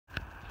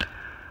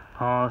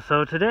Oh,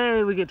 so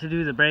today we get to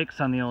do the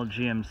brakes on the old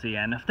GMC,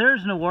 and if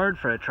there's an award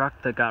for a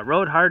truck that got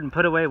rode hard and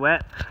put away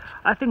wet,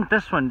 I think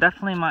this one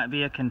definitely might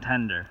be a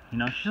contender. You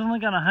know, she's only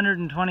got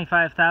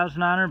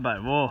 125,000 on her,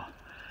 but whoa,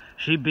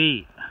 she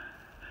beat.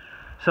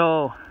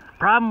 So, the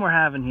problem we're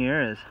having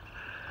here is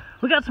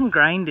we got some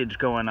grindage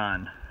going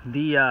on.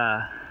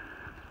 The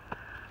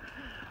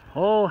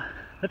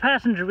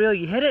passenger wheel,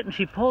 you hit it and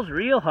she pulls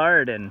real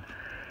hard, and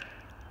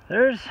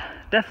there's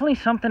definitely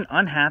something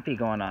unhappy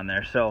going on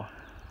there. So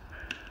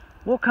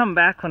we'll come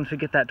back once we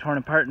get that torn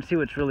apart and see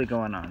what's really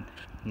going on,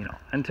 you know.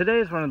 And today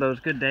is one of those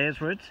good days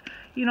where it's,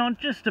 you know,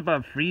 just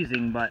above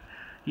freezing, but,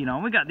 you know,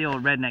 we got the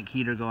old redneck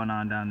heater going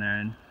on down there,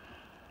 and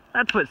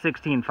that's what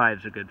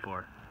 16.5s are good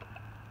for.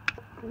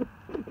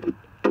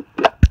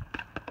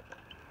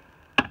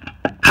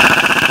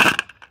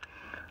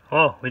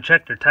 Oh, we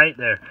checked her tight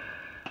there.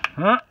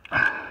 Huh?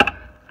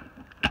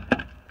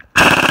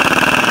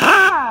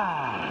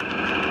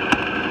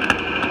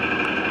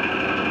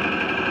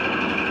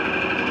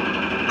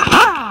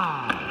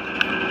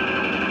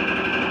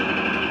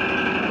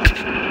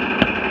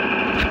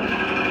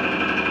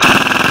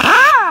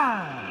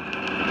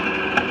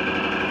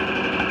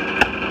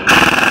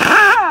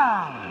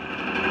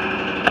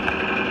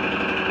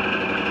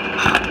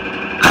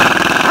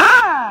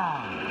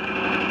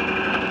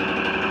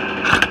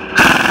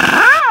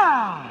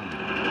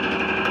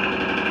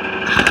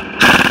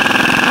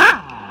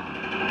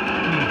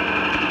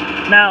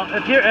 Now,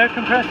 if your air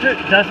compressor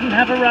doesn't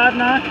have a rod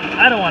knock,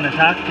 I don't want to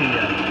talk to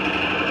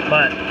you.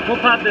 But we'll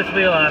pop this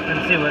wheel off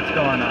and see what's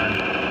going on.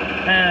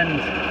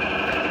 And,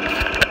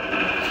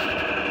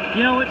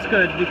 you know, it's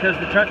good because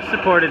the truck's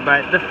supported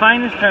by the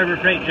finest Harbor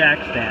Freight jack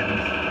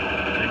stands.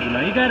 But, you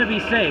know, you gotta be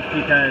safe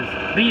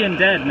because being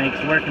dead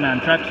makes working on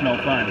trucks no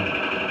fun.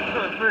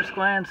 So at first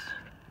glance,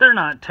 they're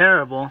not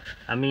terrible.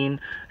 I mean,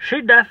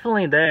 she's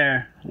definitely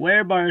there.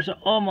 Wear bars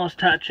almost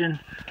touching,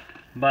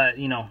 but,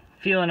 you know,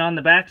 feeling on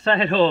the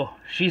backside, oh,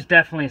 she's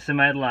definitely some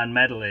metal on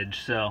metalage,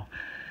 so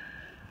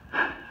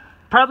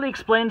probably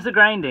explains the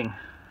grinding.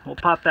 We'll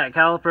pop that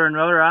caliper and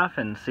rotor off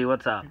and see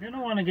what's up. You're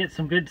gonna want to get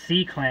some good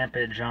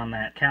C-clampage on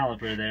that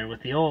caliper there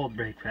with the old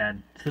brake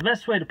pad. It's the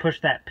best way to push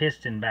that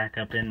piston back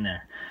up in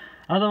there.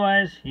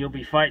 Otherwise, you'll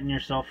be fighting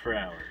yourself for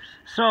hours.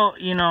 So,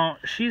 you know,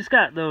 she's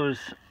got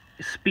those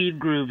speed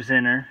grooves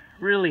in her.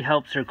 Really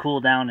helps her cool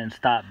down and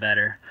stop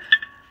better.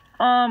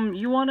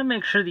 You want to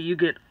make sure that you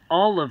get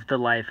all of the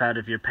life out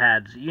of your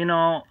pads. You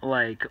know,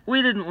 like,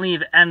 we didn't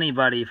leave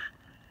anybody for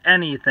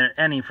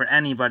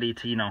anybody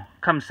to, you know,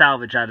 come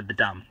salvage out of the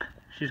dump.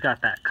 She's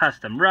got that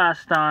custom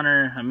rust on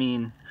her. I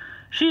mean,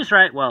 she's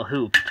right well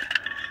hooped.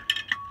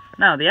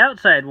 Now the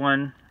outside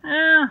one,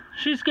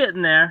 she's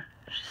getting there.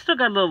 She's still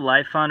got a little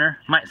life on her.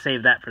 Might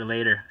save that for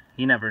later.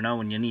 You never know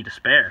when you need a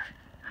spare.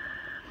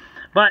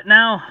 But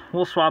now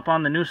we'll swap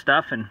on the new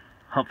stuff and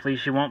hopefully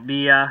she won't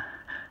be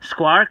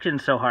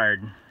squarking so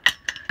hard.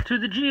 To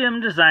the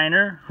GM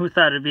designer who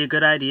thought it'd be a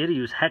good idea to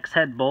use hex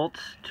head bolts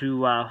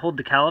to hold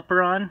the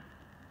caliper on,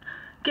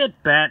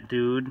 get bent,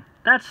 dude.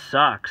 That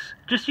sucks.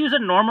 Just use a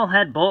normal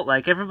head bolt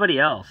like everybody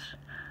else.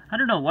 I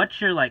don't know what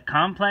your like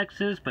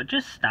complex is, but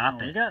just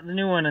stop it. We got the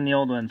new one and the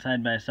old one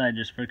side by side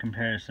just for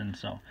comparison,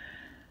 so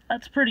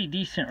that's pretty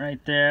decent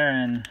right there,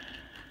 and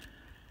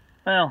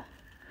well,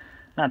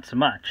 not so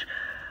much.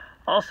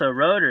 Also,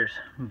 rotors,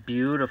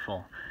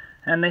 beautiful.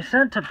 And they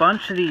sent a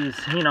bunch of these,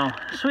 you know,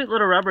 sweet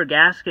little rubber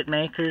gasket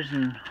makers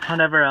and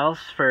whatever else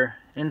for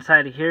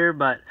inside of here,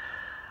 but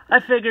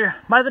I figure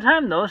by the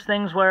time those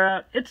things wear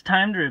out, it's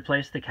time to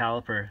replace the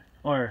caliper.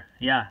 Or,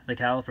 yeah, the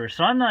caliper.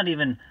 So I'm not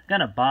even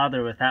gonna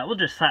bother with that. We'll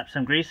just slap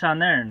some grease on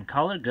there and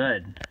call her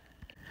good.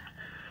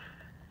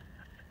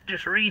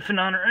 Just reefing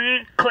on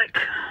her, click.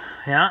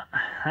 Yeah,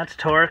 that's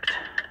torqued.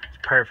 It's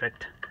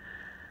perfect.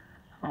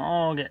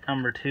 Oh, get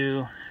number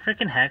 2.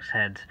 Freaking hex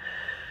heads.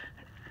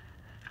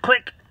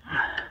 Click.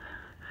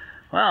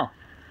 Well,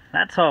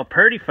 that's all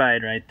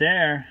purtified right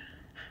there.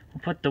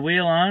 We'll put the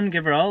wheel on,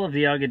 give her all of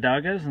the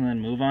ugga-duggas, and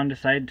then move on to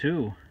side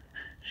 2.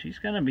 She's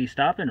gonna be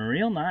stopping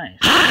real nice.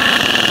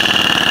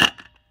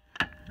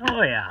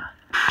 Oh yeah.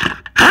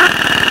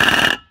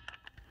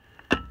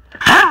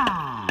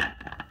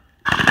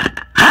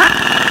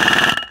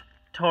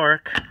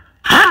 Torque.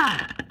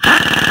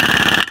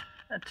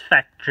 That's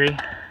factory.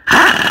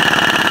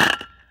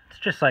 It's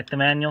just like the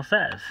manual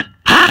says.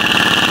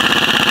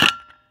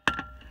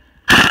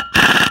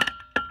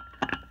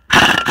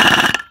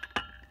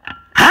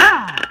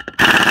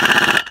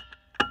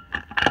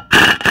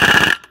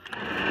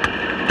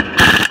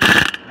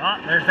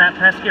 There's that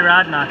pesky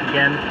rod knock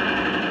again.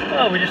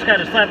 Oh, we just got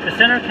to slap the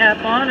center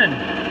cap on and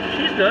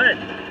she's good.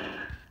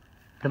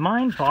 The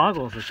mind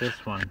boggles at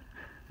this one.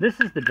 This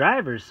is the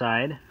driver's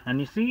side, and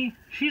you see,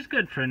 she's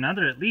good for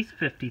another at least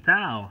 50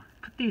 thou.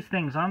 Put these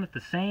things on at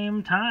the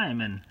same time,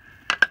 and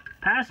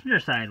passenger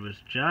side was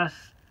just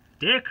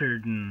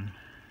dickered, and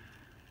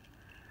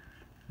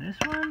this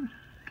one,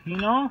 you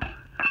know,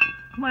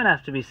 might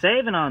have to be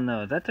saving on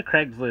those. That's a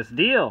Craigslist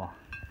deal.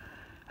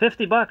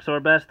 50 bucks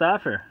or best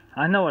offer.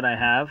 I know what I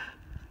have.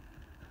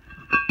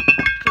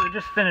 So we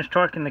just finished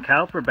torquing the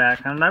caliper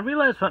back on, and I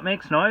realized what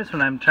makes noise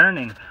when I'm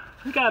turning.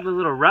 We got a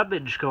little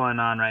rubbage going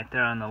on right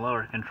there on the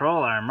lower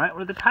control arm, right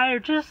where the tire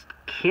just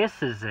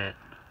kisses it.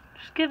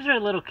 Just gives her a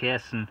little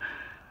kiss, and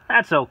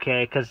that's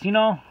okay, because, you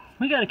know,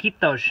 we got to keep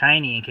those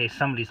shiny in case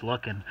somebody's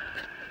looking.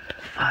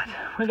 But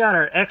we got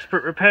our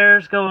expert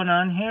repairs going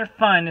on here,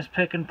 finest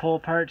pick and pull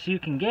parts you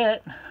can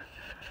get.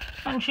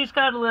 And she's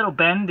got a little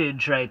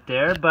bendage right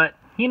there, but,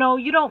 you know,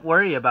 you don't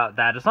worry about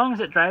that. As long as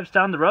it drives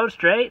down the road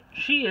straight,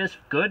 she is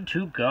good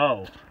to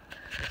go.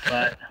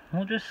 But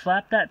we'll just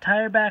slap that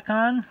tire back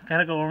on.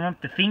 Gotta go warm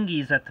up the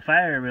fingies at the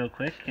fire real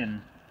quick,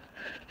 and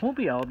we'll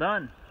be all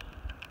done.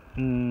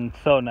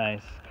 So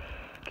nice.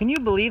 Can you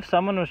believe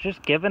someone was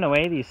just giving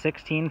away these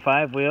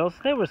 16.5 wheels?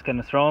 They was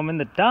gonna throw them in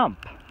the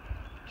dump.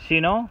 So,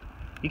 you know,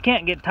 you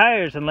can't get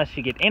tires unless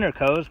you get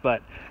intercoes,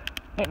 but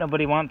ain't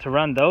nobody want to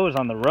run those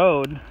on the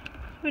road.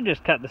 We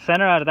just cut the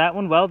center out of that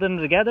one, welded them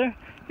together.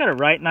 Got a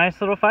right nice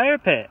little fire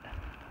pit.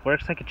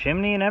 Works like a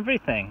chimney and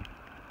everything.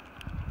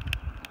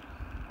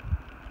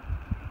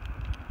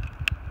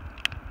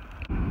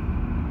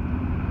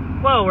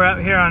 Well, we're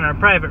out here on our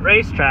private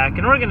racetrack,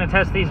 and we're going to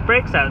test these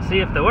brakes out, see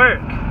if they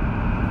work.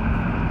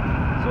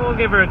 So we'll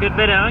give her a good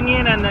bit of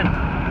onion, and then...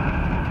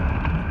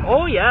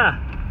 Oh yeah!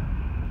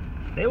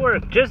 They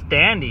work just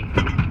dandy.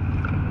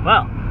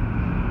 Well,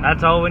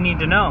 that's all we need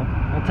to know.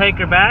 We'll take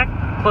her back,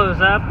 close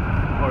up,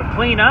 or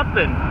clean up,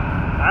 and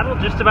that'll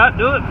just about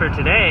do it for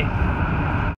today.